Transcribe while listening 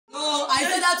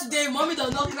that today, mommy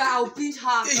does not cry, I'll pinch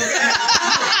her.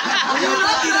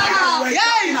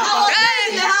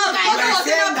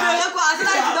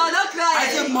 I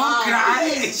said, Mom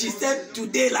cry. She said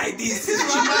today like this. She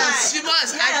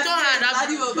must. I told her that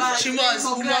she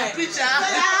must. We must preach her.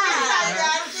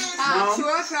 She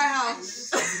won't cry how.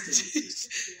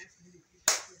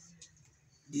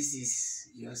 This is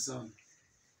your son.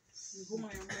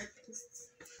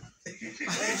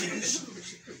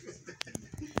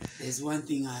 There's one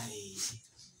thing I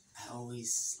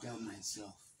always tell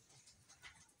myself: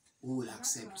 who will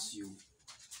accept you?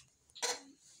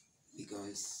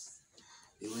 Because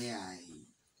the way I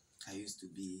used to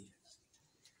be,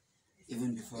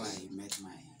 even before I met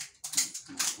my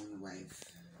own wife,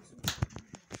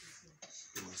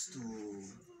 it was too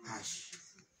harsh.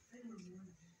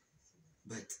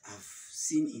 But I've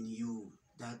seen in you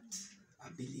that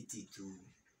ability to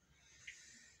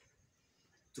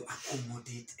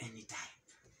accommodate any type,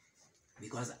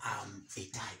 because I'm a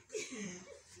type.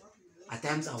 At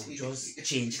times I will just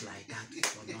change like that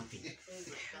for nothing.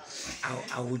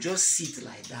 I will just sit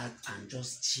like that and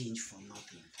just change for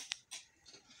nothing.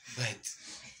 But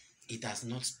it has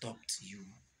not stopped you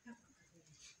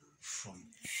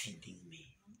from feeding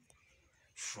me,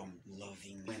 from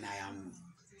loving me. When I am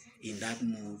in that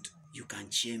mood, you can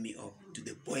cheer me up to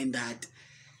the point that,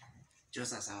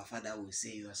 just as our father will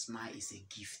say, your smile is a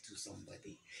gift to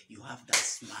somebody. You have that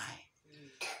smile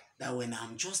that when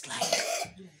I'm just like,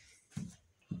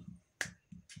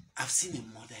 I've seen a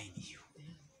mother in you.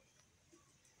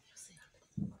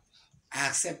 I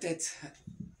accepted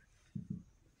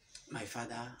my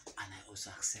father and I also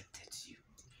accepted you.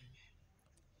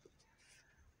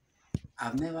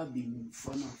 I've never been in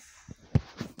front of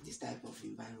this type of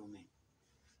environment,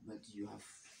 but you have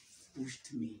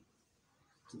pushed me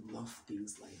to love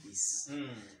things like this.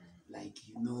 Like,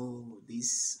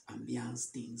 these ambience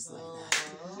things like that.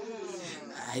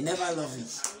 I never love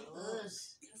it.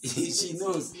 She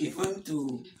knows, even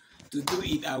to do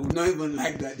it, I would not even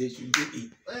like that they should do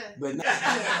it. But now,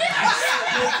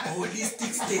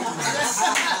 holistic statements.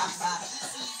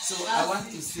 So I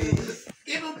want to say,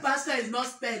 even pastor is not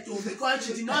spared too, because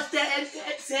she did not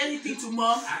say anything to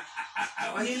mom.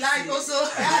 He lied also.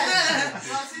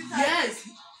 Yes.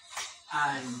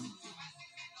 And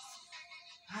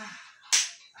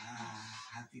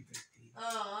happy birthday. Happy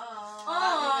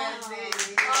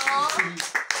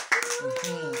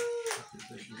birthday.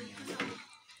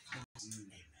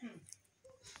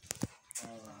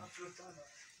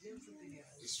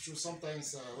 It's true,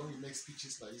 sometimes when we make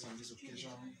speeches like this on this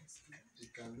occasion,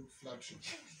 it can look flattering.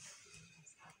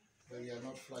 But we are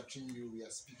not flattering you, we are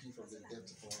speaking from the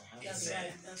depth of our hearts.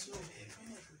 That's right.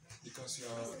 Because you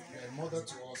are a mother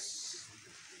to us,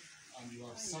 and you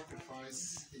have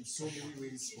sacrificed in so many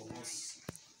ways for us.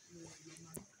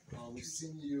 We've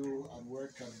seen you and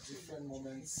work at different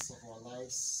moments of our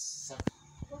lives.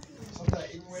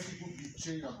 Sometimes even when people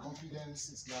betray your confidence,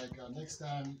 it's like next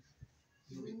time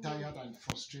you'll be tired and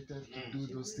frustrated to do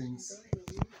those things,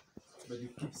 but you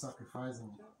keep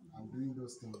sacrificing and doing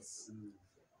those things.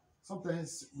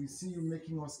 Sometimes we see you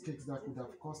making us cakes that could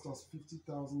have cost us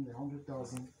 50,000,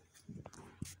 100,000.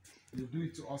 You do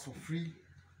it to us for free,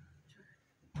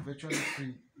 virtually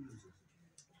free.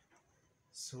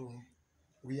 So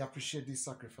we appreciate these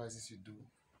sacrifices you do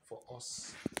for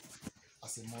us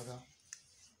as a mother.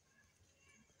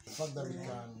 The fact that we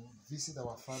can visit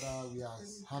our father, we are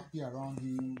happy around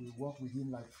him, we walk with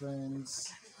him like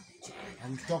friends,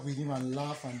 and we talk with him and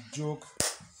laugh and joke,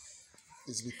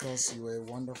 is because you were a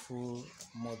wonderful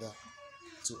mother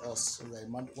to us. You were a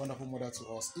wonderful mother to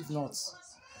us. If not,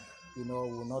 we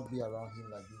will not be around him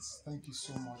like this. Thank you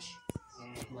so much.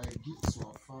 You are a gift to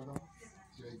our father.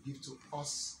 You are a gift to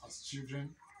us as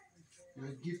children. You are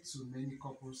a gift to many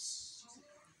couples.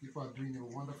 People are doing a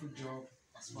wonderful job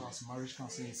as far as marriage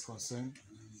counseling is concerned.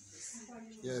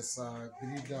 Yes, I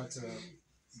believe that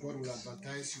God will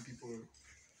advertise you people.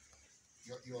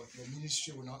 Your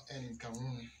ministry will not end in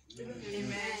Cameroon.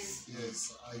 Amen.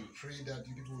 Yes, I pray that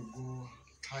you people will go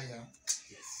higher.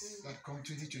 Yes. That come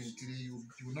 2023, you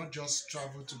will not just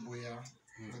travel to Boya,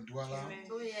 the Douala,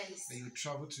 but you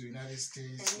travel to the United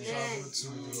States, travel to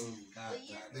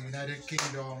the United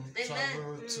Kingdom,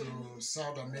 travel to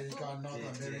South America,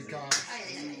 North America,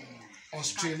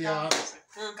 Australia,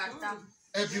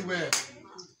 everywhere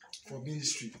for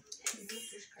ministry.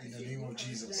 In the name of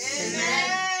Jesus.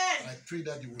 Amen. I pray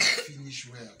that you will finish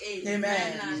well.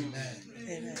 Amen. Amen.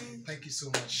 Amen. Thank you so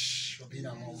much. for being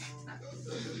a mom.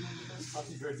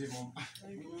 Happy birthday, mom.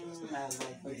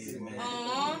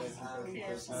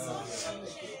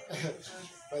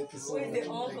 Thank you so much.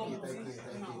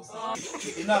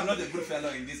 You know, I'm not a good fellow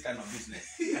in this kind of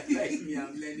business. Like me,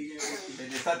 I'm learning everything.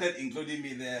 They started including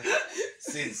me there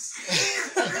since.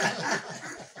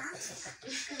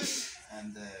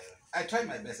 And I tried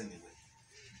my best anyway.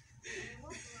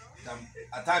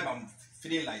 At times I'm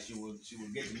feeling like she will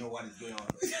get to know what is going on.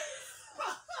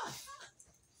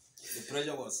 The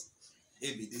pressure was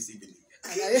heavy this evening.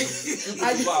 You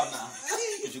should go out now.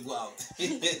 You should go out.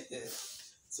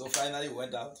 So finally we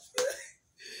went out.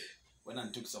 Went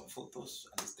and took some photos,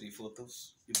 at least 3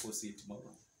 photos. People see it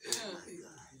tomorrow.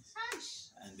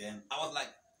 And then I was like,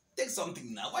 take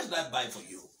something now. What should I buy for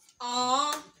you?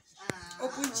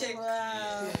 Open check.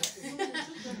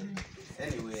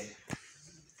 Anyway,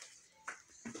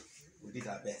 we did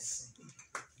our best.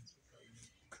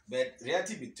 But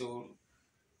reality be told,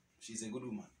 she's a good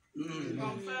woman.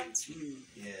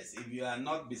 Yes, if you are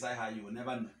not beside her, you will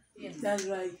never know. Yes, that's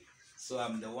right. So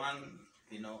I'm the one,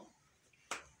 you know,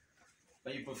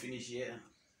 when people finish here,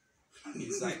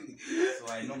 inside, so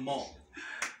I know more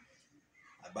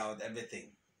about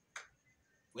everything.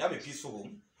 We have a peaceful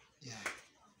home. Yeah.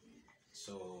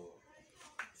 So,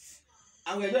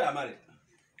 and we enjoy our marriage.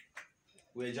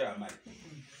 We enjoy our marriage.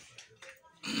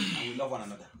 And we love one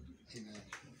another. Amen.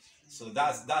 So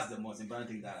that's the most important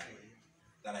thing that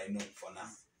I know for now.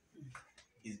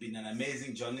 It's been an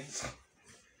amazing journey.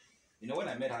 You know, when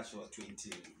I met her, she was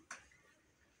 20.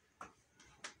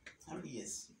 How many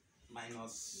years?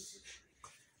 Minus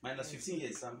 15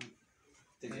 years. I'm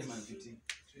taking minus 15.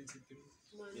 23.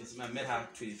 Yes, I met her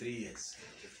 23 years.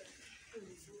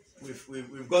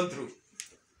 We've gone through.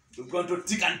 We've gone through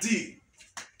thick and thin.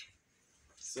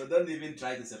 So don't even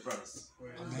try to separate us.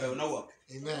 It will not work.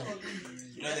 Amen.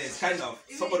 You know, there's kind of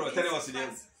somebody was telling us today.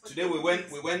 Today we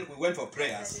went for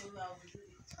prayers,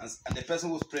 and the person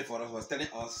who prayed for us was telling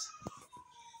us,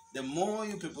 the more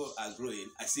you people are growing,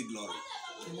 I see glory.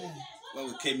 Amen. When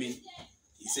we came in,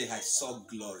 he said, I saw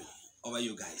glory over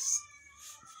you guys,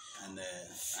 and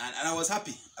I was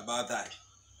happy about that.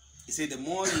 He said, the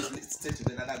more you stay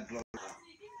together, that glory.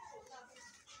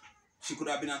 She could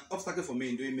have been an obstacle for me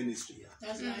in doing ministry.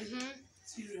 That's right.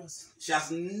 Serious. She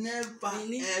has never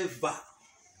ever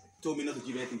told me not to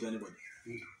give anything to anybody.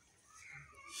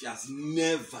 She has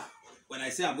never. When I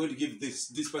say I'm going to give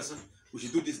this person, we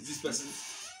should do this person,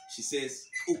 she says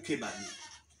okay by me.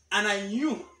 And I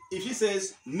knew if she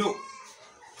says no,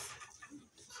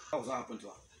 that was what happened to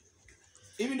her.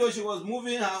 Even though she was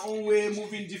moving her own way,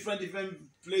 moving different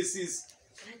places,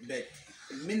 the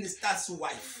minister's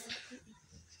wife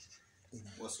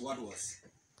was what was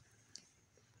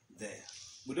there.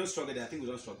 We don't struggle there. I think we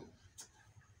don't struggle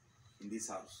in this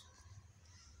house.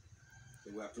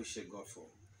 But we appreciate God for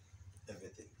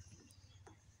everything.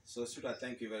 So, sweetheart,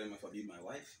 thank you very much for being my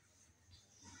wife.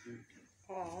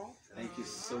 Thank you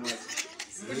so much.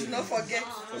 We should not forget.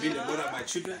 For being the mother of my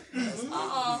children.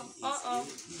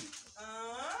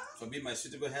 For being my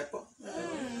suitable helper.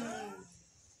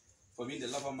 For being the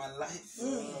love of my life.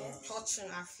 Touching,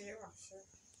 I feel.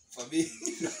 For me.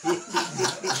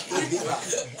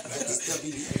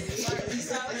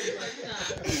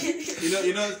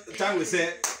 you know, time we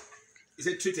said, he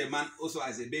said treat a man also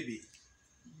as a baby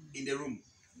in the room.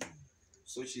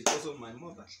 So she's also my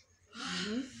mother.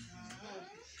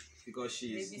 Because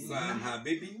I'm her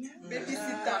baby.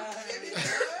 Babysitter.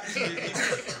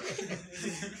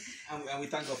 And we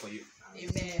thank God for you.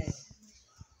 Amen.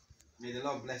 May the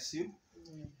Lord bless you.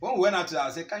 When we went out to her,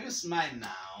 I said, can you smile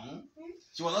now?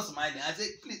 She was not smiling. I said,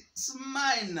 please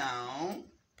smile now.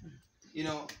 You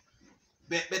know,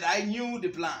 but I knew the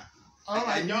plan.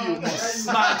 I knew you must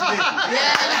smile today.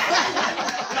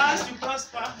 Last you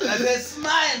prosper. I said,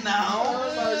 smile now.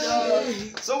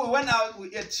 So we went out,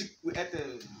 we ate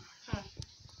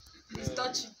It's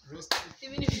touching.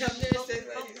 Even if you have never said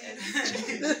that,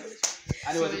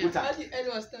 and it was a good time.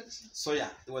 it was touching. So yeah,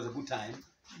 it was a good time.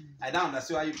 I don't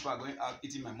understand why you people are going out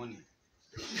eating my money.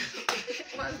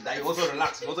 That you also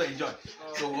relax, you also enjoy.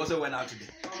 So we also went out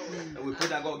today. And we pray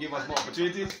that God give us more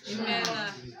opportunities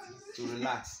to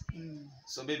relax.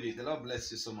 So baby, the Lord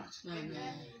bless you so much.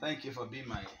 Thank you for being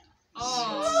my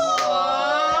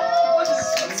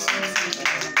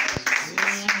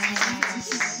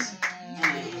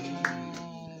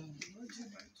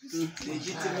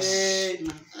legitimate.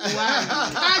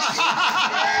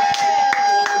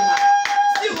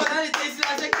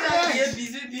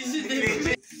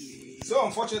 So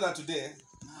unfortunate that today,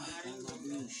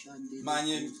 man,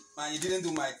 you didn't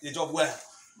do the job well.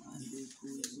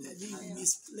 really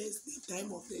misplaced the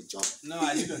time of the job. No,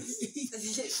 I didn't.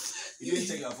 You didn't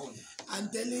check your phone. I'm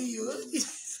telling you.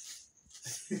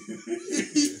 I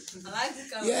like this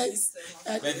kind Yes.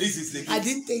 But this is the I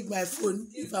didn't take my phone.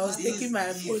 If I was taking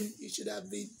my phone, you should have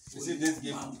been. You see this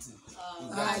game?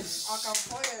 Ash. I can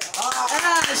follow it.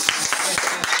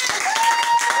 Ash.